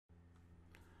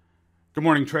Good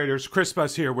morning, traders. Chris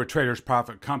Buss here with Traders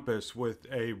Profit Compass with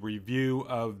a review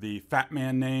of the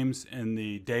FATMAAN names in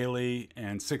the daily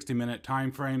and 60-minute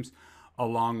time frames,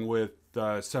 along with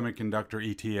the semiconductor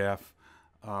ETF,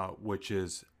 which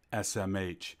is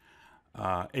SMH.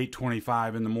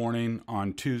 8:25 in the morning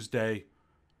on Tuesday,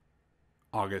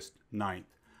 August 9th.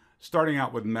 Starting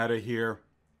out with Meta here,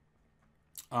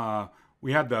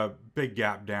 we had the big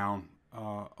gap down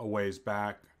a ways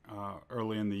back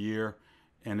early in the year,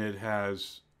 and it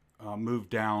has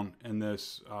moved down in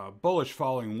this bullish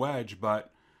falling wedge,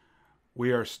 but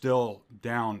we are still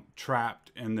down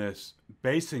trapped in this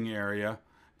basing area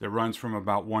that runs from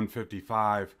about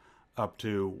 155 up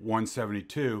to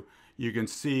 172. You can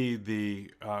see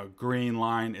the green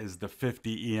line is the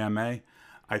 50 EMA.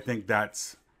 I think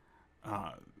that's,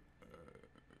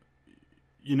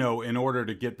 in order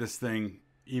to get this thing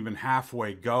even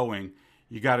halfway going,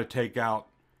 you got to take out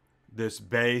this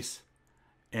base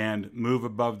and move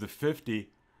above the 50.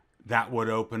 That would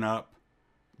open up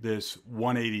this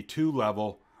 182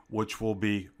 level, which will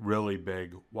be really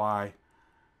big. Why?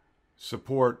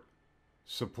 Support,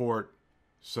 support,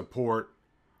 support.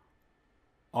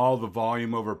 All the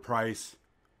volume over price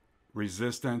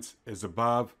resistance is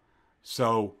above.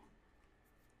 So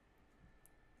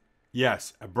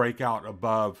yes, a breakout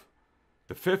above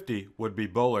the 50 would be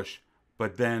bullish,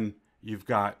 but then you've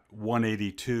got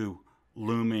 182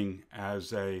 looming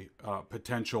as a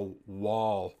potential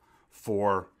wall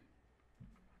for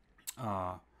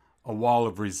a wall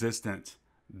of resistance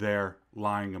there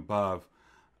lying above.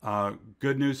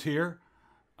 Good news here,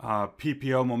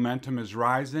 PPO momentum is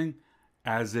rising,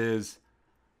 as is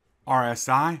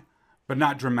RSI, but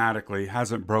not dramatically. It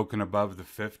hasn't broken above the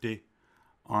 50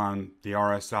 on the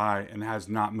RSI and has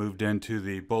not moved into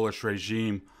the bullish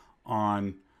regime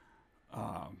on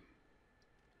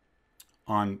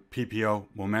PPO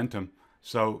momentum.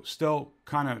 So still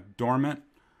kind of dormant,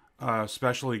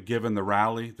 especially given the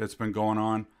rally that's been going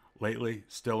on lately,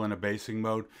 still in a basing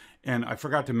mode. And I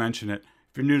forgot to mention it,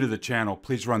 if you're new to the channel,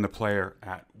 please run the player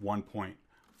at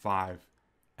 1.5x.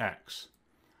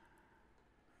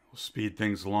 We'll speed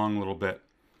things along a little bit.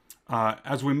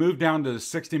 As we move down to the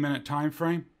 60-minute time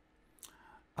frame,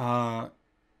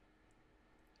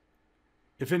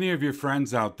 if any of your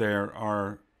friends out there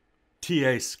are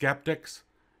TA skeptics,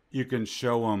 you can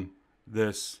show them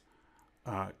this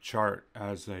chart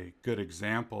as a good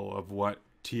example of what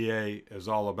TA is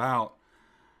all about.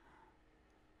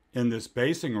 In this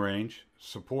basing range,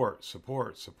 support,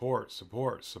 support, support,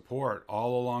 support, support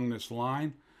all along this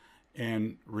line,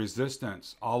 and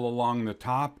resistance all along the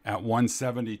top at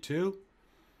 172.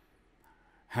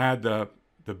 Had the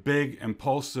big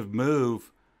impulsive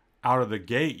move out of the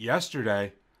gate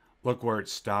yesterday. Look where it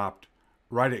stopped,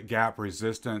 right at gap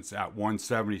resistance at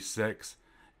 176,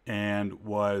 and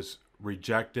was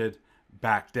rejected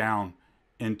back down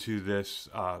into this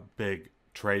big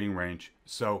trading range.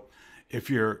 So if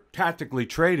you're tactically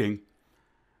trading,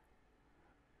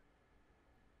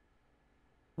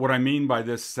 what I mean by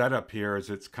this setup here is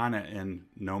it's kind of in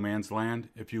no man's land,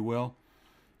 if you will.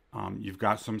 You've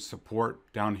got some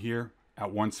support down here at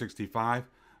 165,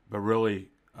 but really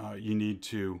you need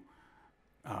to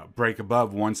break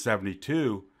above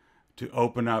 172 to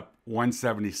open up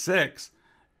 176,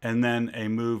 and then a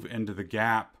move into the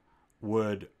gap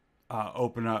would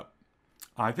open up.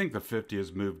 I think the 50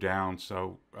 has moved down,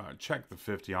 so check the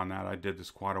 50 on that. I did this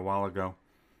quite a while ago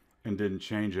and didn't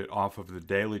change it off of the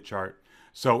daily chart.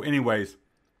 So anyways,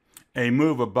 a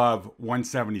move above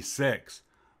 176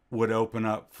 would open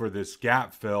up for this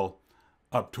gap fill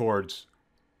up towards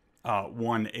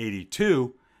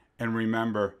 182. And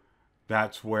remember,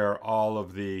 that's where all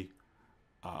of the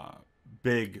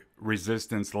big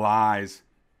resistance lies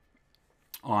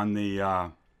on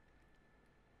the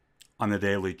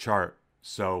daily chart.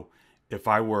 So if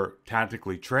I were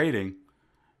tactically trading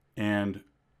and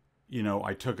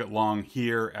I took it long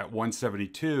here at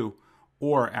 172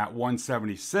 or at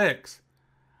 176,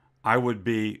 I would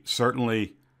be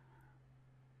certainly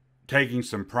taking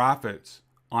some profits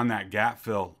on that gap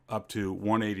fill up to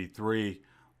 183,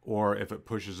 or if it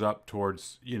pushes up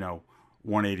towards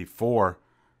 184,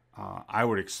 I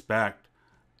would expect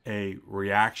a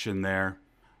reaction there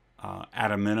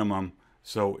at a minimum.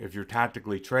 So if you're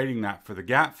tactically trading that for the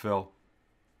gap fill,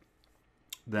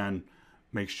 then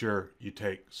make sure you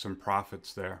take some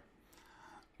profits there.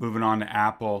 Moving on to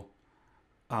Apple,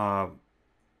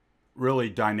 really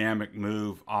dynamic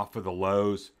move off of the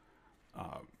lows,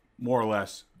 more or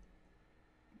less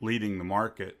leading the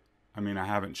market. I mean, I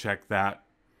haven't checked that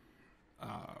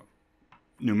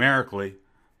numerically,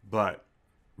 but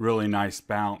really nice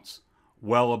bounce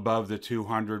well above the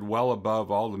 200, well above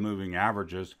all the moving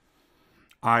averages.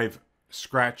 I've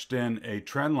scratched in a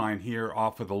trend line here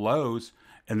off of the lows,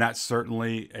 and that's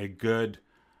certainly a good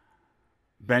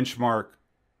benchmark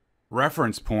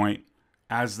reference point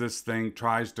as this thing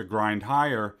tries to grind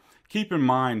higher. Keep in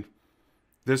mind,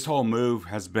 this whole move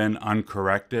has been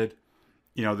uncorrected.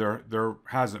 You know, there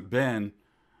hasn't been,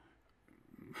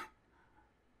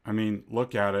 I mean,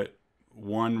 look at it.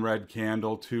 One red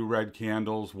candle, two red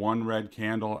candles, one red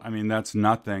candle. I mean, that's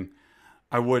nothing.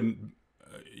 I wouldn't,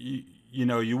 you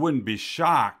know, you wouldn't be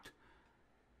shocked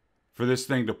for this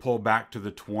thing to pull back to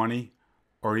the 20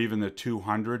 or even the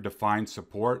 200 to find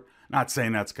support. Not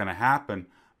saying that's going to happen,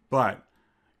 but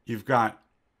you've got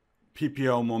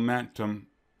PPO momentum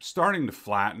starting to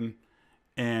flatten,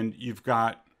 and you've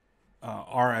got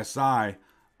RSI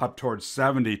up towards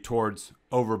 70, towards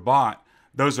overbought.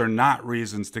 Those are not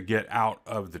reasons to get out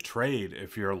of the trade.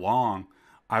 If you're long,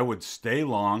 I would stay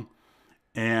long,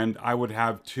 and I would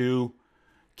have two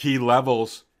key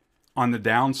levels on the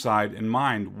downside in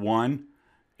mind. One,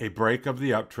 a break of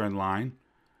the uptrend line.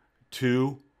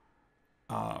 Two,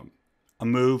 a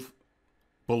move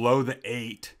below the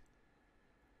 8.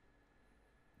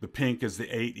 The pink is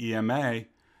the 8 EMA,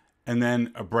 and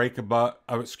then a break above,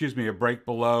 a break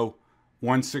below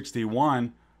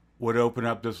 161 would open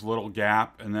up this little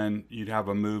gap, and then you'd have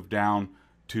a move down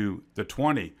to the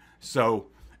 20. So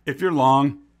if you're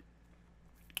long,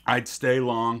 I'd stay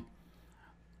long.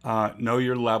 Know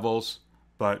your levels,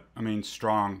 but I mean,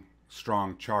 strong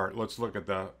chart. Let's look at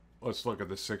the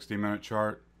 60-minute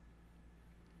chart,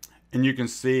 and you can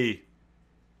see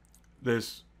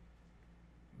this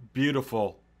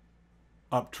beautiful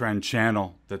uptrend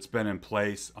channel that's been in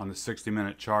place on the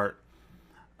 60-minute chart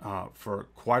for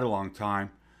quite a long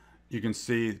time. You can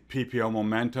see PPO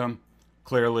momentum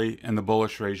clearly in the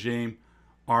bullish regime,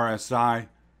 RSI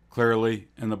clearly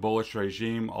in the bullish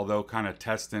regime, although kind of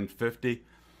testing 50.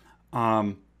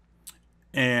 And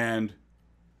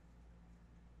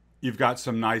you've got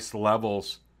some nice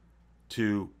levels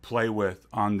to play with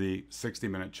on the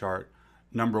 60-minute chart.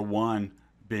 Number one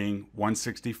being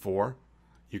 164.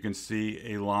 You can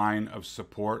see a line of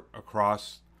support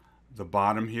across the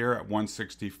bottom here at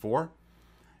 164.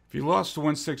 If you lost to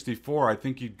 164, I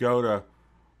think you'd go to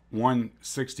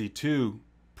 162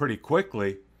 pretty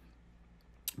quickly,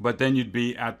 but then you'd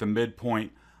be at the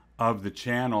midpoint of the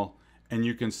channel, and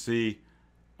you can see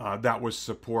that was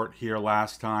support here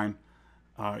last time.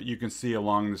 You can see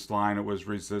along this line it was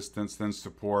resistance, then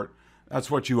support. That's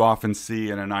what you often see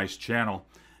in a nice channel.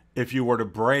 If you were to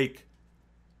break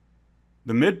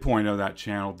the midpoint of that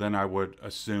channel, then I would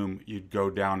assume you'd go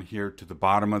down here to the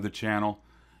bottom of the channel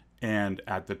and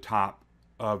at the top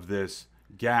of this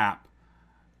gap.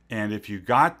 And if you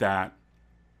got that,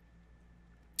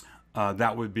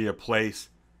 that would be a place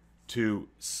to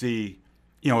see,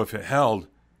 you know, if it held,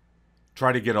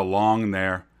 try to get a long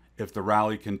there. If the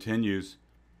rally continues,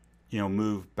 you know,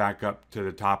 move back up to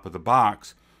the top of the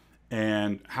box.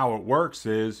 And how it works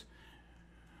is,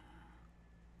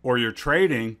 or you're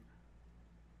trading,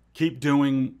 keep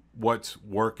doing what's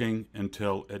working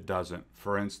until it doesn't.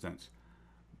 For instance,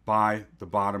 buy the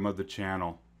bottom of the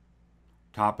channel,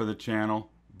 top of the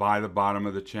channel, buy the bottom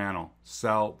of the channel,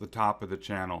 sell the top of the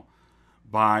channel,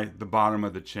 buy the bottom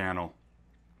of the channel.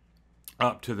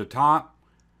 Up to the top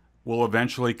will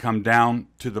eventually come down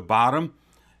to the bottom,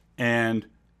 and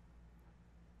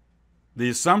the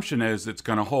assumption is it's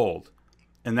going to hold,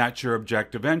 and that's your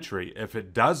objective entry. If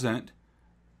it doesn't,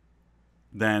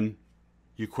 then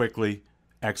you quickly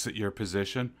exit your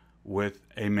position with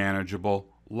a manageable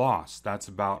loss. That's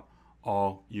about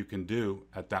all you can do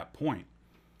at that point.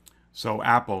 So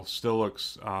Apple still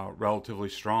looks relatively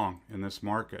strong in this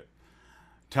market.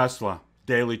 Tesla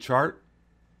daily chart.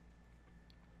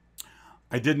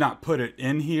 I did not put it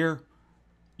in here,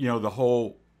 you know, the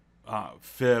whole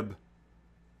fib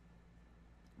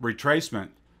retracement,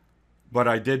 but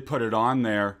I did put it on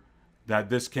there that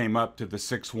this came up to the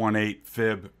 618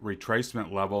 fib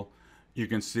retracement level. You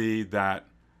can see that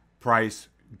price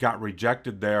got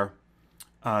rejected there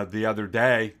the other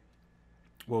day.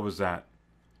 What was that?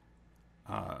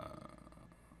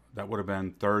 That would have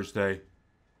been Thursday,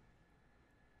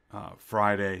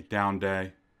 Friday, down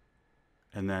day,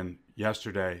 and then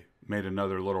yesterday made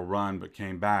another little run but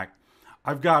came back.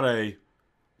 I've got a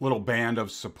little band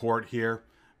of support here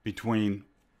between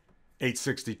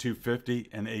 862.50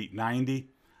 and 890.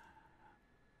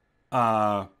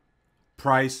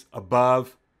 Price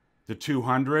above the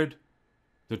 200,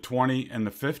 the 20, and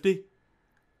the 50.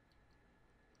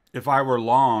 If I were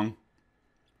long,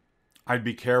 I'd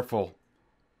be careful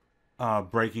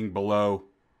breaking below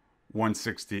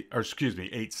 160, or excuse me,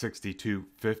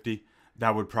 862.50.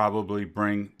 That would probably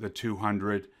bring the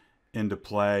 200 into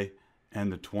play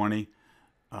and the 20.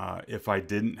 If I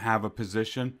didn't have a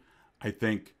position, I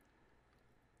think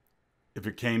if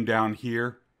it came down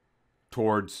here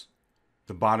towards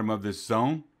the bottom of this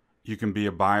zone, you can be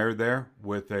a buyer there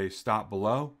with a stop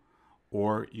below,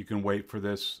 or you can wait for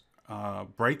this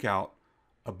breakout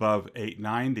above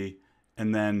 890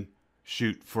 and then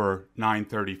shoot for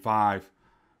 935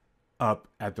 up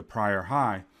at the prior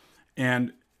high.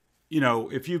 And, you know,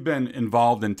 if you've been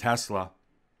involved in Tesla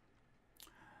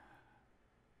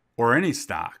or any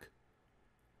stock,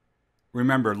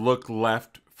 remember, look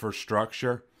left for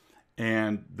structure,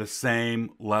 and the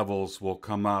same levels will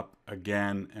come up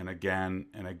again and again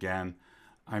and again.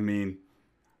 I mean,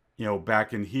 you know,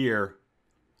 back in here,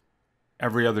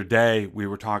 every other day we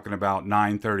were talking about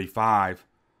 935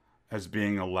 as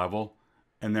being a level,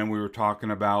 and then we were talking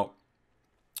about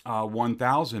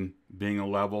 1,000 being a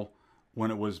level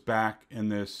when it was back in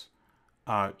this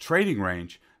trading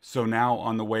range. So now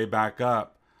on the way back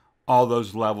up, all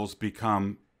those levels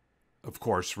become, of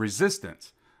course,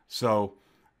 resistance. So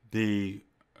the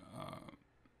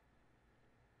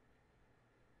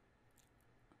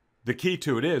key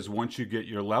to it is, once you get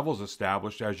your levels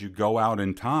established, as you go out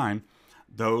in time,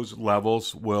 those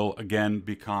levels will again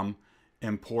become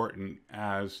important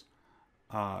as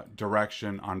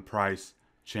direction on price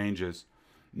changes.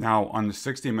 Now on the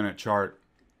 60-minute chart,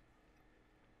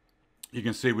 you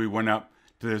can see we went up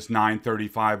to this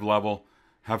 935 level,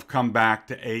 have come back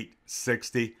to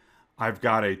 860. I've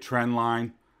got a trend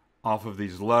line off of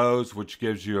these lows, which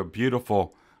gives you a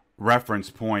beautiful reference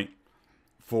point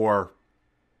for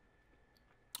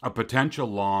a potential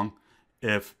long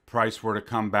if price were to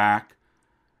come back.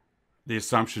 The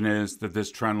assumption is that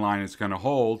this trend line is going to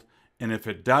hold, and if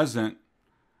it doesn't,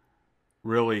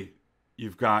 really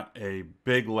you've got a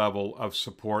big level of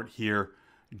support here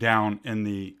down in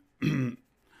the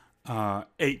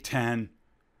 810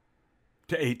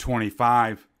 to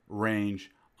 825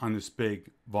 range on this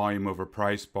big volume over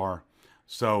price bar.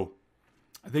 So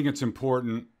I think it's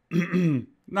important,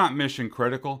 not mission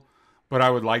critical, but I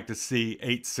would like to see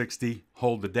 860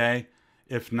 hold the day.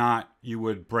 If not, you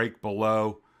would break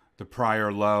below the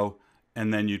prior low,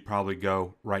 and then you'd probably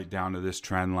go right down to this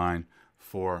trend line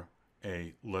for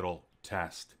a little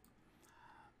test.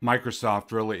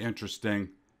 Microsoft, really interesting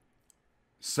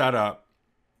setup.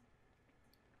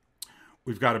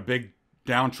 We've got a big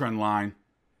downtrend line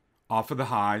off of the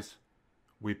highs.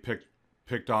 We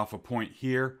picked off a point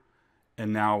here,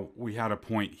 and now we had a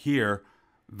point here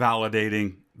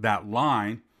validating that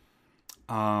line.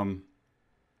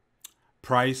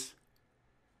 Price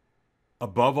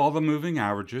above all the moving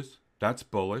averages, that's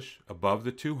bullish. Above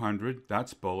the 200,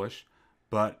 that's bullish,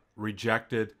 but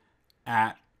rejected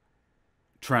at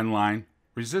trend line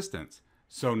resistance.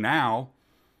 So now,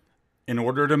 in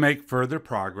order to make further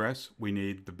progress, we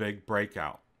need the big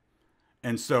breakout.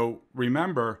 And so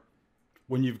remember,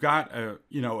 when you've got a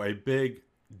big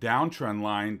downtrend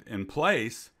line in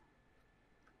place,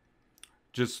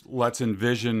 just let's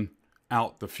envision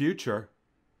out the future.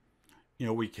 You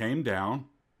know, we came down,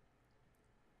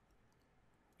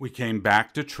 we came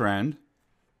back to trend,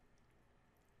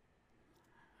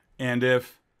 and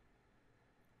if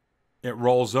it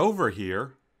rolls over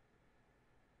here,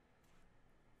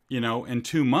 you know, in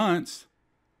 2 months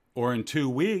or in 2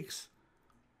 weeks,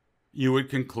 you would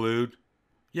conclude,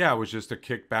 yeah, it was just a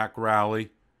kickback rally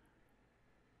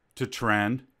to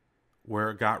trend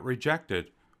where it got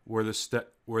rejected, where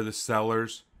the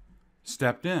sellers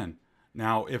stepped in.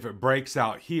 Now, if it breaks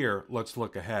out here, let's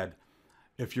look ahead.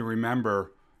 If you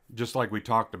remember, just like we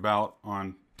talked about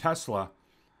on Tesla,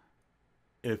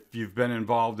 if you've been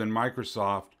involved in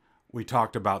Microsoft, we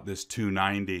talked about this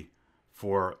 290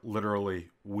 for literally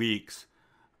weeks.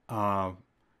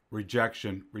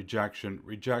 Rejection, rejection,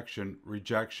 rejection,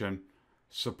 rejection,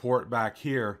 support back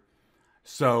here.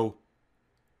 So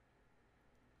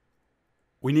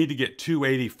we need to get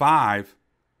 285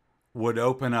 would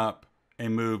open up a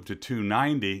move to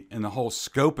 290, in the whole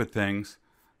scope of things,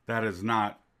 that is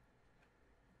not,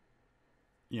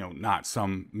 not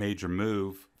some major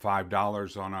move,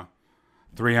 $5 on a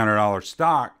 $300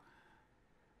 stock.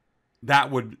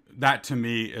 That to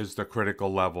me is the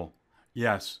critical level.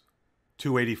 Yes,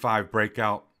 285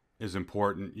 breakout is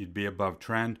important. You'd be above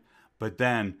trend, but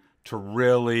then to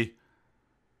really,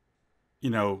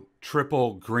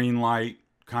 triple green light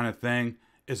kind of thing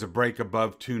is a break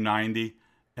above 290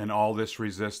 and all this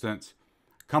resistance.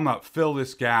 Come up, fill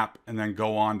this gap, and then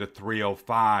go on to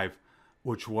 305,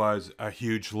 which was a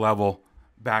huge level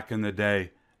back in the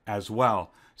day as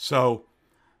well. So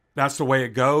that's the way it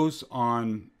goes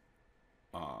on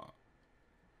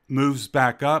moves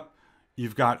back up.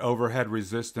 You've got overhead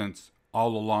resistance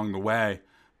all along the way,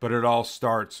 but it all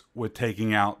starts with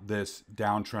taking out this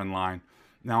downtrend line.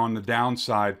 Now on the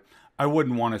downside, I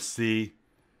wouldn't want to see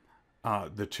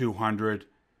the 200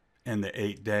 and the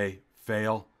 8-day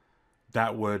fail.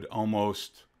 That would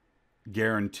almost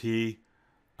guarantee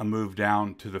a move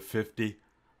down to the 50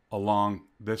 along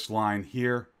this line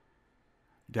here,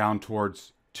 down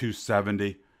towards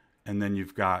 270, and then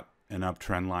you've got an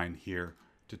uptrend line here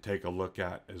to take a look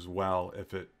at as well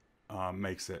if it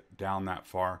makes it down that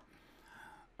far.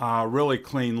 Really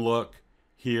clean look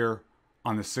here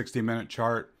on the 60-minute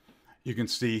chart. You can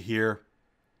see here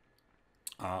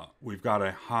we've got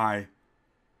a high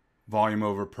volume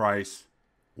over price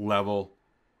level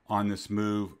on this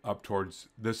move up towards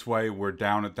this way. We're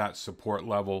down at that support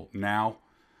level now.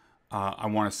 I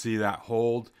want to see that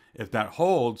hold. If that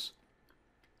holds,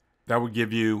 that would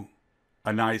give you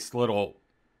a nice little,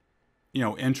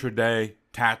 intraday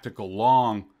tactical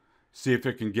long. See if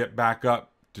it can get back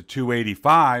up to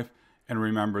 285. And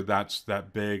remember, that's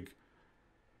that big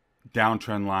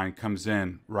downtrend line comes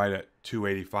in right at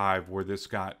 285 where this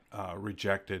got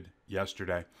rejected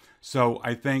yesterday. So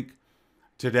I think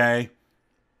today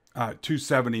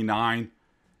 279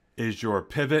 is your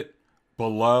pivot.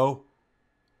 Below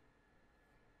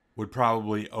would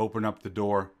probably open up the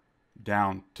door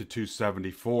down to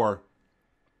 274.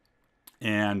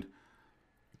 And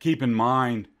keep in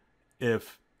mind,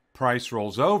 if price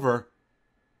rolls over,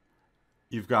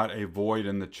 you've got a void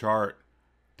in the chart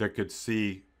that could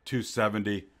see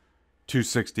 270,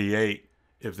 268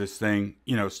 if this thing,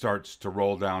 starts to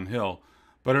roll downhill.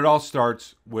 But it all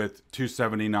starts with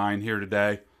 279 here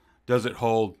today. Does it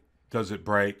hold? Does it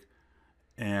break?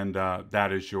 And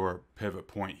that is your pivot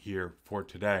point here for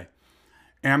today.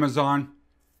 Amazon,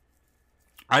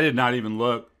 I did not even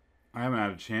look. I haven't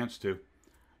had a chance to.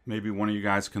 Maybe one of you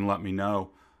guys can let me know.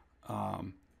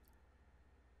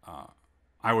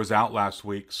 I was out last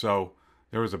week, so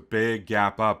there was a big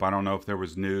gap up. I don't know if there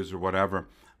was news or whatever,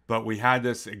 but we had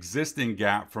this existing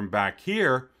gap from back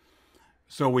here.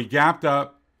 So we gapped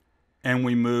up and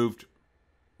we moved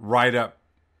right up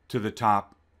to the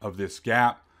top of this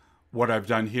gap. What I've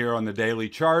done here on the daily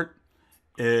chart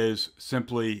is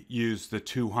simply use the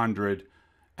 200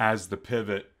 as the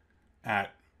pivot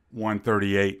at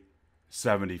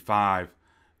 138.75.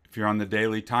 If you're on the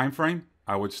daily time frame,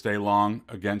 I would stay long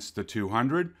against the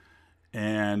 200.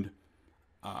 And,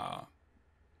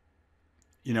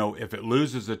 if it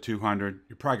loses the 200,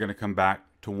 you're probably going to come back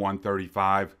to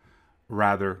 135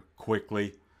 rather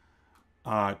quickly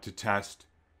to test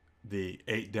the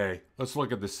 8-day. Let's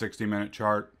look at the 60-minute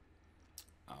chart.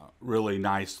 Really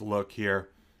nice look here.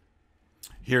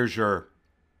 Here's your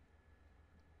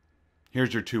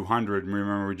 200.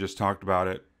 Remember, we just talked about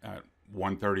it at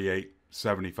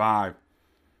 138.75.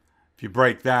 If you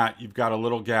break that, you've got a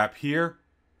little gap here,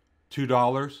 $2,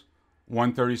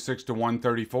 136 to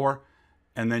 134,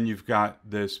 and then you've got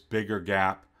this bigger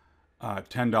gap,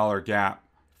 $10 gap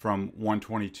from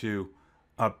 122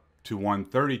 up to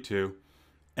 132,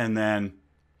 and then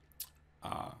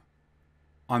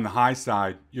on the high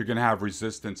side, you're going to have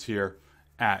resistance here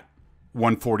at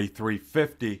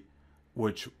 143.50,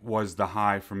 which was the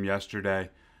high from yesterday.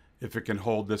 If it can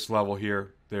hold this level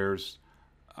here, there's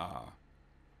a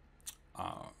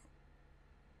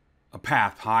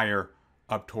path higher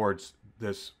up towards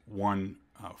this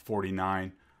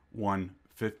 149,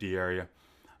 150 area.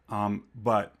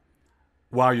 But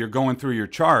while you're going through your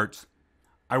charts,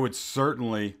 I would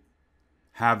certainly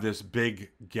have this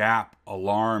big gap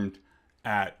alarmed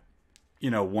at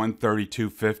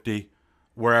 132.50,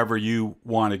 wherever you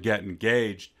want to get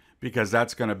engaged, because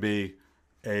that's going to be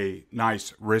a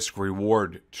nice risk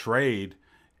reward trade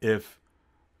if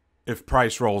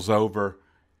price rolls over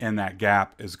and that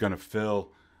gap is going to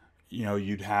fill.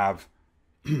 You'd have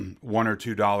 $1 or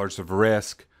 $2 of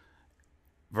risk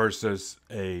versus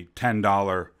a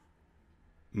 $10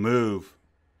 move,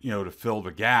 to fill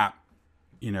the gap.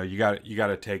 You got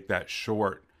to take that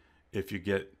short if you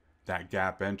get that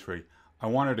gap entry. I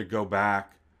wanted to go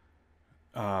back,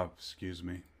 excuse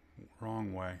me,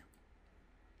 wrong way.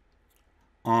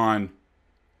 On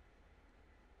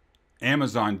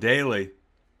Amazon Daily,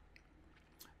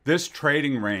 this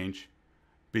trading range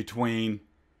between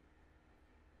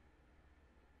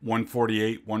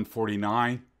 148,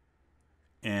 149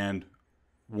 and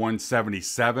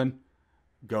 177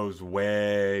 goes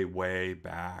way, way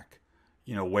back,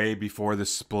 way before the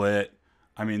split.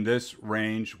 I mean, this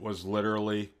range was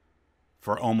literally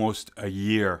for almost a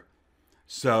year.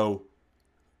 So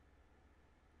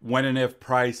when and if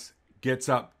price gets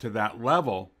up to that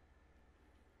level,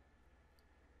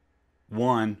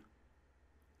 one,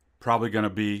 probably going to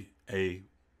be a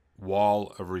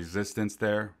wall of resistance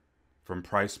there from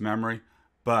price memory.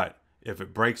 But if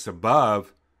it breaks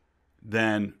above,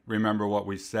 then remember what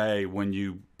we say, when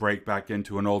you break back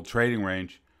into an old trading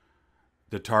range,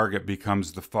 the target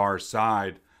becomes the far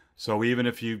side. So even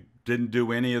if you didn't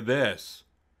do any of this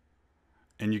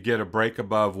and you get a break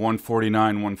above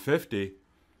 149, 150,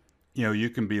 you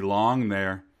can be long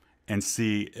there and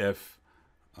see if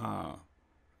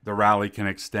the rally can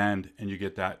extend and you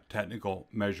get that technical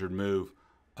measured move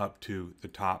up to the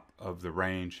top of the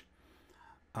range.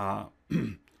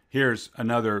 Here's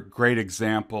another great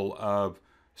example of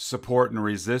support and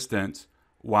resistance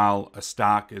while a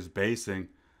stock is basing.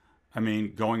 I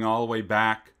mean, going all the way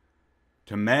back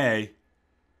to May,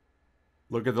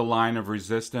 look at the line of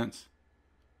resistance,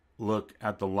 look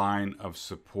at the line of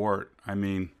support. I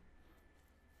mean,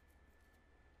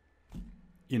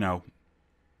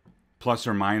 plus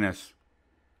or minus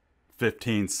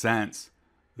 15 cents.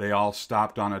 They all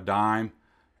stopped on a dime,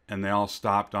 and they all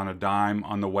stopped on a dime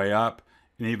on the way up.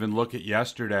 And even look at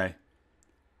yesterday,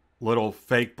 little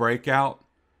fake breakout,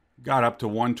 got up to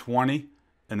 120,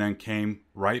 and then came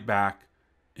right back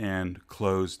and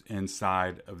closed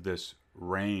inside of this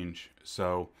range.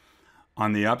 So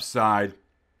on the upside,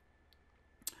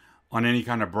 on any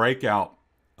kind of breakout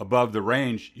above the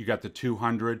range, you got the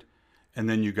 200, and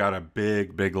then you got a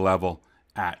big level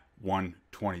at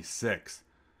 126.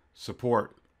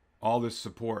 Support, all this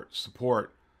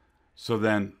support. So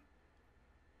then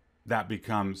that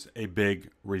becomes a big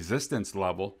resistance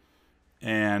level.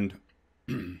 And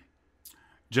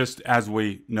just as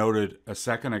we noted a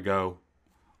second ago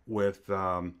with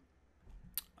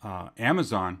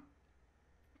Amazon,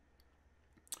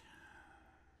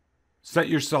 set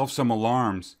yourself some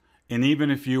alarms. And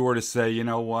even if you were to say, you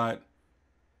know what,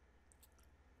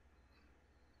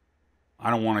 I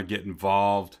don't want to get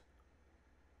involved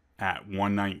at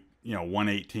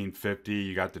 118.50,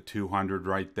 you got the 200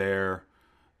 right there,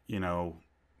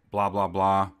 blah, blah,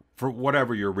 blah. For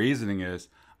whatever your reasoning is,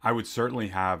 I would certainly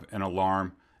have an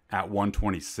alarm at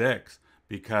 126,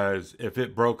 because if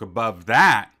it broke above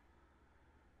that,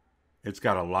 it's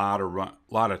got a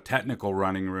lot of technical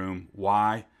running room.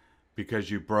 Why?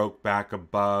 Because you broke back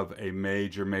above a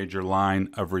major line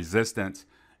of resistance,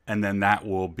 and then that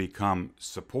will become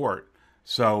support.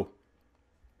 So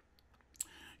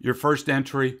your first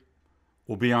entry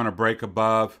will be on a break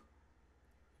above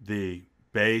the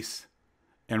base.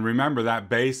 And remember, that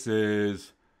base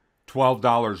is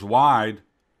 $12 wide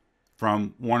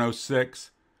from 106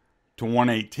 to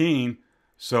 118.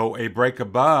 So a break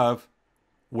above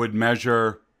would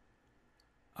measure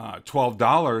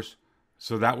 $12.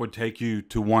 So that would take you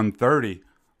to 130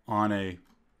 on a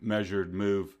measured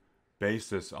move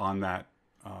basis on that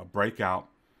breakout.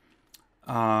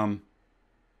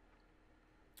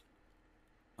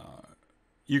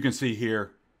 You can see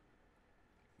here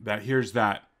that here's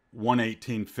that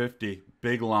 118.50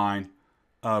 big line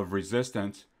of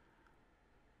resistance.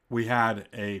 We had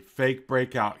a fake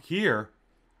breakout here,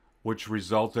 which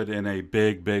resulted in a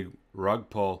big rug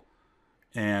pull.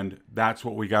 And that's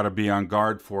what we got to be on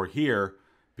guard for here,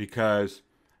 because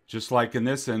just like in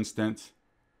this instance,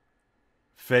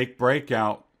 fake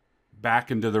breakout back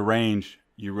into the range,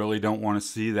 you really don't want to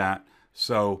see that.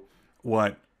 So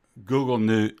what Google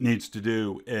needs to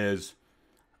do is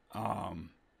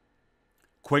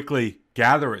quickly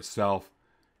gather itself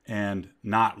and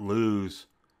not lose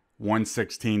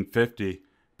 116.50,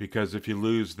 because if you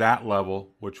lose that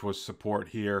level, which was support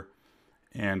here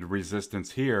and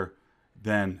resistance here,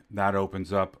 then that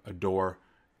opens up a door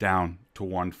down to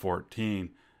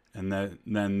 114. And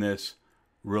then this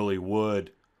really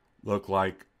would look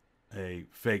like a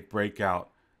fake breakout,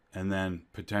 and then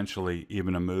potentially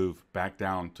even a move back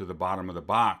down to the bottom of the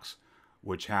box,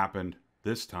 which happened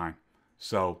this time.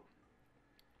 So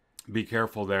be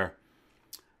careful there.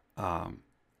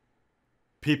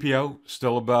 PPO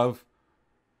still above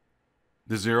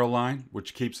the zero line,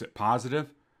 which keeps it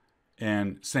positive.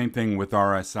 And same thing with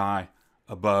RSI,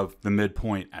 above the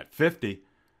midpoint at 50,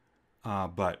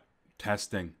 but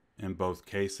testing in both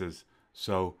cases.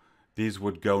 So these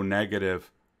would go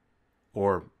negative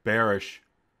or bearish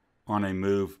on a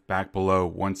move back below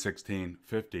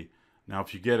 116.50. Now,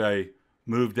 if you get a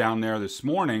move down there this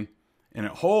morning and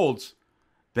it holds,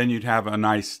 then you'd have a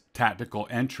nice tactical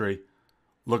entry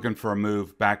looking for a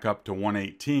move back up to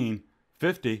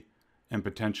 118.50 and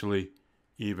potentially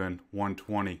even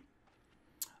 120.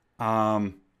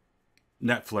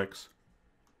 Netflix.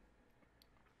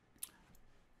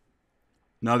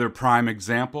 Another prime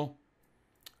example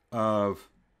of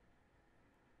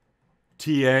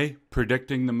TA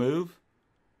predicting the move.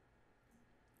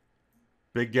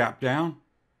 Big gap down.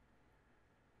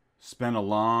 Spent a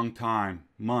long time,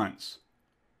 months,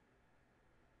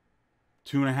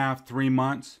 2.5, 3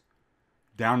 months,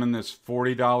 down in this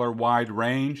 $40 wide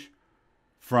range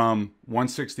from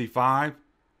 165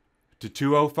 to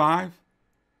 205.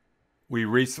 We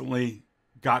recently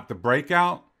got the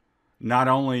breakout, not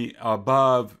only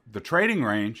above the trading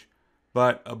range,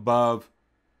 but above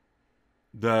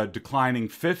the declining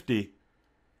 50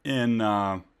 in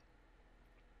on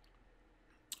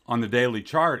the daily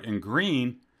chart in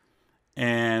green.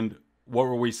 And what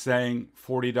were we saying?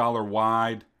 $40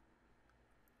 wide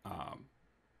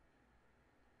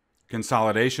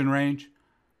consolidation range.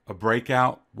 A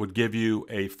breakout would give you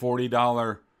a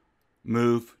 $40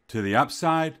 move to the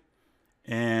upside.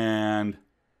 And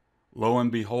lo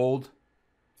and behold,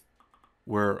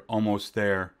 we're almost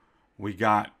there. We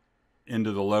got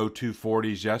into the low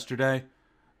 240s yesterday.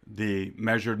 The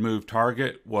measured move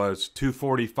target was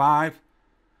 245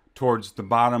 towards the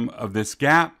bottom of this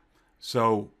gap.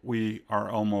 So we are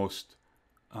almost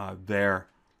there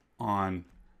on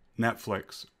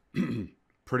Netflix.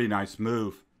 Pretty nice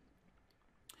move.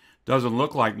 Doesn't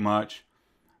look like much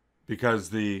because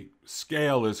the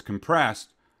scale is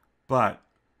compressed, but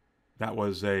that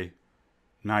was a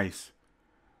nice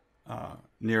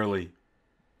nearly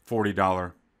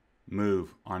 $40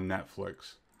 move on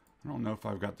Netflix. I don't know if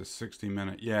I've got the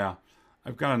 60-minute. Yeah,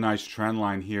 I've got a nice trend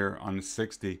line here on the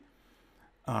 60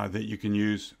 that you can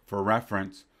use for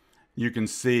reference. You can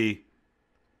see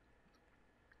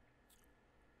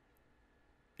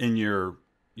in your,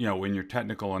 in your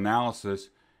technical analysis,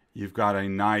 you've got a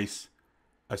nice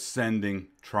ascending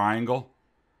triangle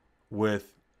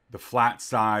with the flat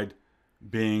side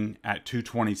being at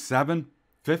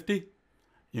 227.50.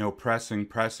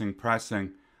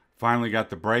 Pressing. Finally got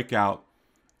the breakout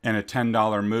and a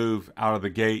 $10 move out of the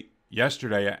gate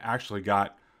yesterday. It actually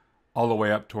got all the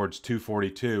way up towards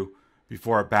 242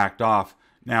 before it backed off.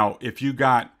 Now, if you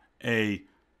got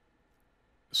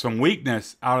some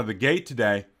weakness out of the gate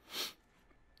today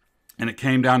and it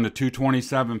came down to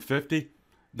 227.50,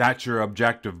 that's your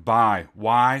objective buy.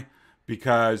 Why?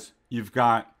 Because you've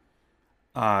got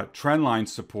trend line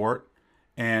support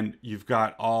and you've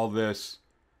got all this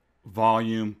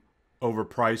volume over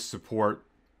price support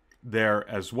there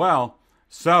as well.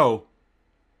 So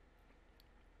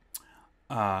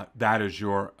that is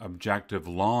your objective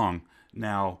long.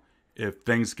 Now, if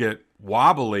things get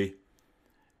wobbly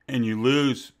and you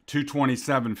lose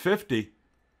 227.50,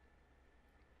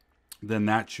 then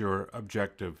that's your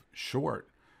objective short.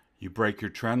 You break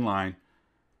your trend line,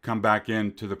 come back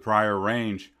into the prior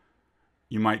range,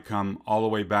 you might come all the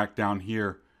way back down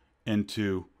here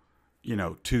into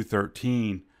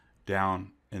 213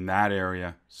 down in that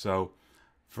area. So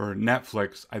for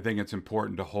Netflix, I think it's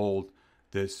important to hold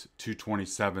this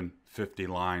 227.50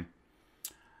 line.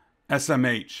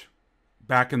 SMH,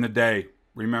 back in the day,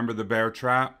 remember the bear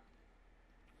trap?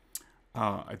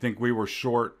 I think we were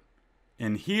short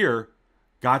in here,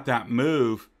 got that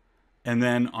move, and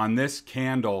then on this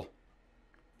candle,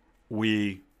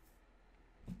 we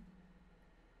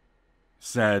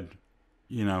said,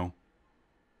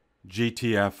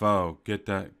 GTFO, get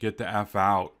the F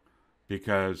out,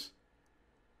 because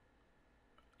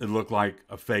it looked like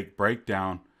a fake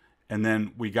breakdown. And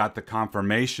then we got the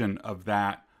confirmation of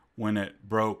that when it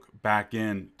broke back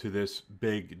into this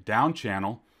big down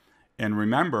channel. And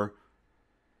remember,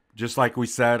 just like we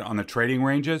said on the trading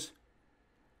ranges,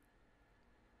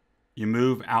 you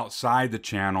move outside the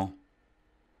channel.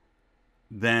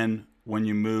 Then when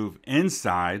you move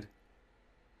inside,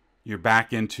 you're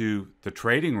back into the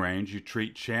trading range. You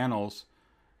treat channels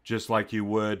just like you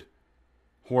would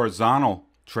horizontal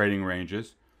trading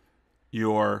ranges.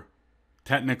 Your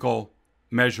technical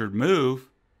measured move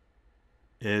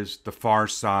is the far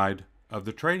side of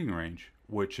the trading range,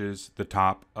 which is the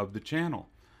top of the channel.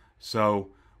 So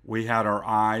we had our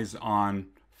eyes on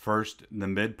first the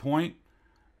midpoint.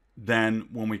 Then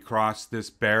when we crossed this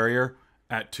barrier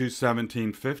at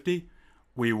 217.50,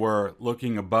 we were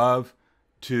looking above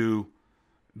to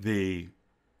the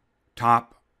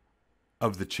top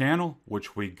of the channel,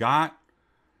 which we got.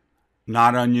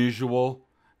 Not unusual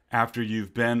after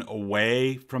you've been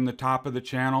away from the top of the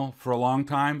channel for a long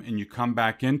time and you come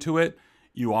back into it,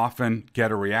 you often get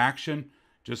a reaction,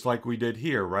 just like we did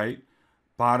here, right?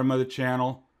 Bottom of the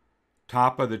channel,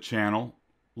 top of the channel,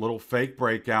 little fake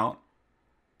breakout,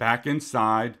 back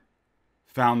inside,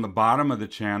 found the bottom of the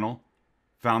channel,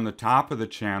 found the top of the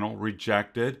channel,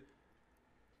 rejected,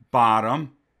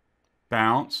 bottom,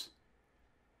 bounce,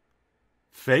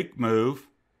 fake move,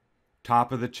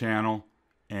 top of the channel,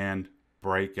 and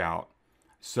breakout.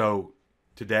 So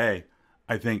today,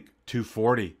 I think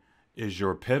 240 is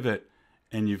your pivot,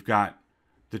 and you've got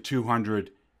the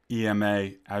 200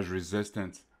 EMA as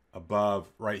resistance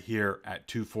above right here at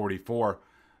 244.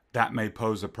 That may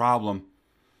pose a problem.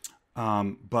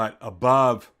 But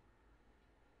above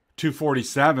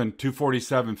 247,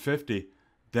 247.50,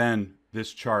 then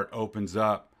this chart opens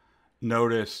up.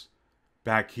 Notice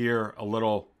back here a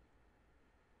little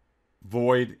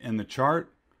void in the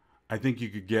chart. I think you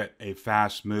could get a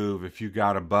fast move if you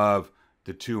got above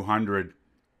the 200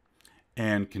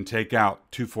 and can take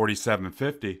out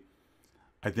 247.50.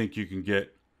 I think you can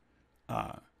get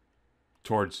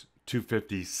towards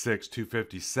 256,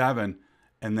 257,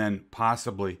 and then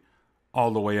possibly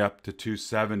all the way up to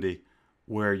 270,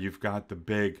 where you've got the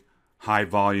big high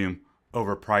volume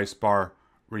over price bar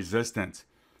resistance.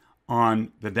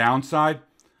 On the downside,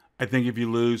 I think if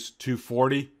you lose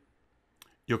 240,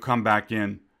 you'll come back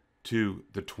in to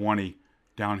the 20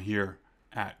 down here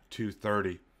at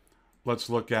 230. Let's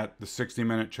look at the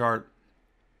 60-minute chart.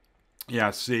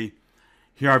 Yeah, see,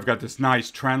 here I've got this nice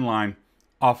trend line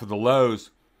off of the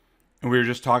lows, and we were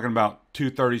just talking about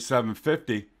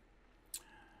 237.50.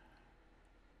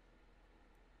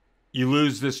 You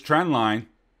lose this trend line,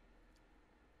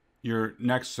 your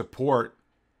next support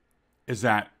is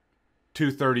at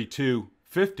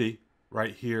 232.50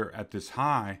 right here at this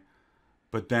high,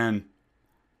 but then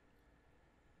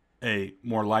a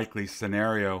more likely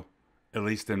scenario, at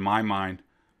least in my mind,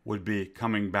 would be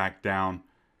coming back down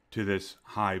to this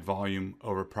high volume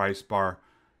over price bar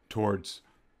towards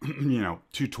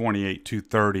 228,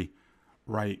 230,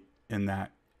 right in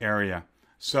that area.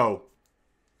 So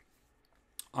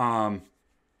I'll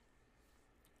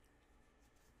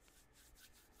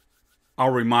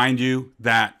remind you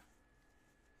that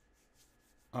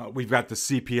we've got the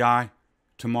CPI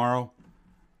tomorrow.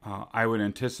 I would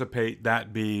anticipate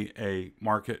that be a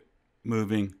market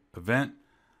moving event.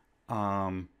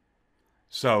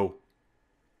 So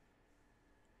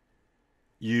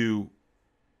you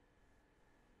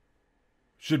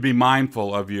should be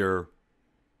mindful of your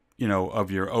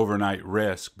overnight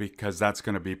risk, because that's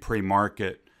going to be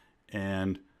pre-market.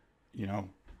 And,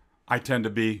 I tend to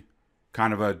be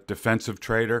kind of a defensive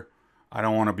trader. I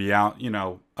don't want to be out,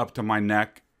 up to my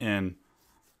neck in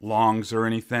longs or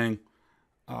anything,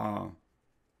 ahead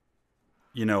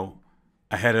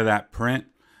of that print.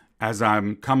 As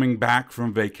I'm coming back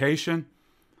from vacation,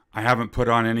 I haven't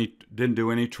didn't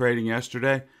do any trading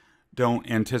yesterday. Don't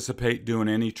anticipate doing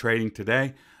any trading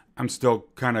today. I'm still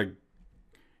kind of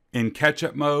in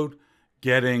catch-up mode,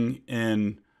 getting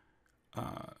in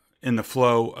the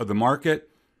flow of the market.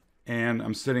 And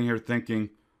I'm sitting here thinking,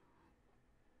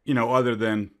 other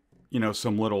than,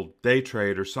 some little day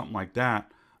trade or something like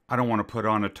that, I don't want to put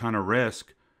on a ton of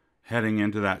risk heading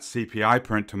into that CPI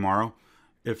print tomorrow.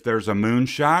 If there's a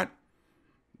moonshot,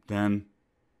 then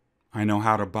I know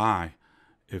how to buy.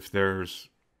 If there's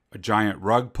a giant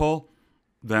rug pull,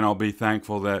 then I'll be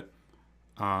thankful that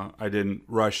I didn't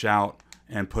rush out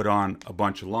and put on a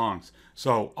bunch of longs.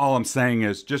 So all I'm saying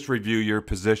is just review your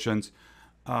positions,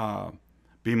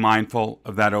 be mindful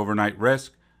of that overnight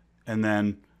risk, and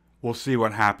then we'll see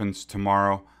what happens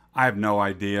tomorrow. I have no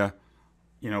idea,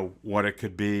 what it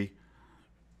could be,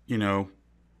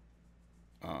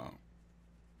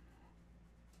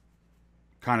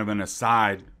 kind of an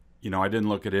aside, I didn't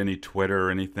look at any Twitter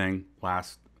or anything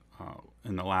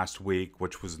in the last week,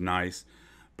 which was nice.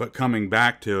 But coming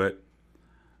back to it,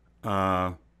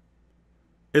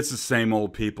 it's the same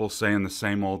old people saying the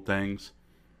same old things.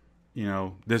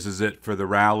 This is it for the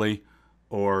rally,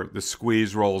 or the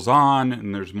squeeze rolls on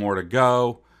and there's more to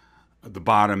go. The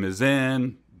bottom is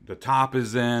in, the top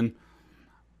is in.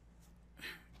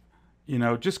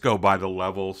 Just go by the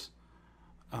levels.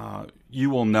 You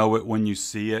will know it when you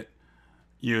see it.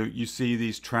 You see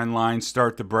these trend lines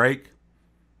start to break,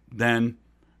 then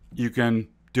you can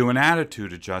do an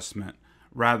attitude adjustment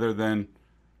rather than,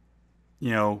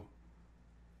 I'm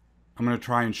going to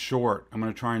try and short.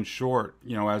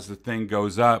 As the thing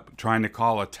goes up, trying to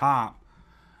call a top.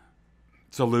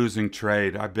 It's a losing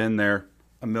trade. I've been there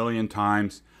a million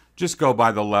times. Just go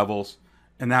by the levels,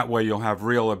 and that way you'll have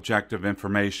real objective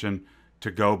information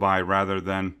to go by rather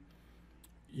than,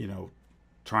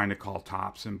 trying to call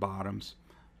tops and bottoms.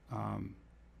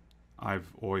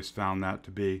 I've always found that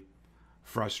to be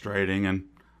frustrating, and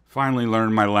finally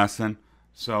learned my lesson.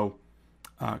 So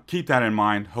keep that in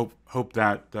mind. I hope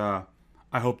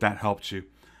that helps you.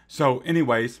 So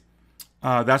anyways,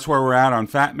 that's where we're at on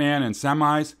FATMAAN and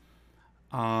semis.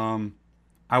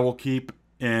 I will keep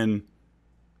in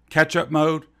catch-up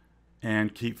mode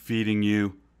and keep feeding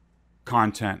you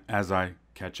content as I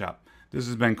catch up. This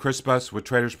has been Chris Buss with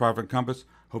Traders Profit Compass.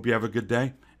 Hope you have a good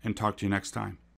day and talk to you next time.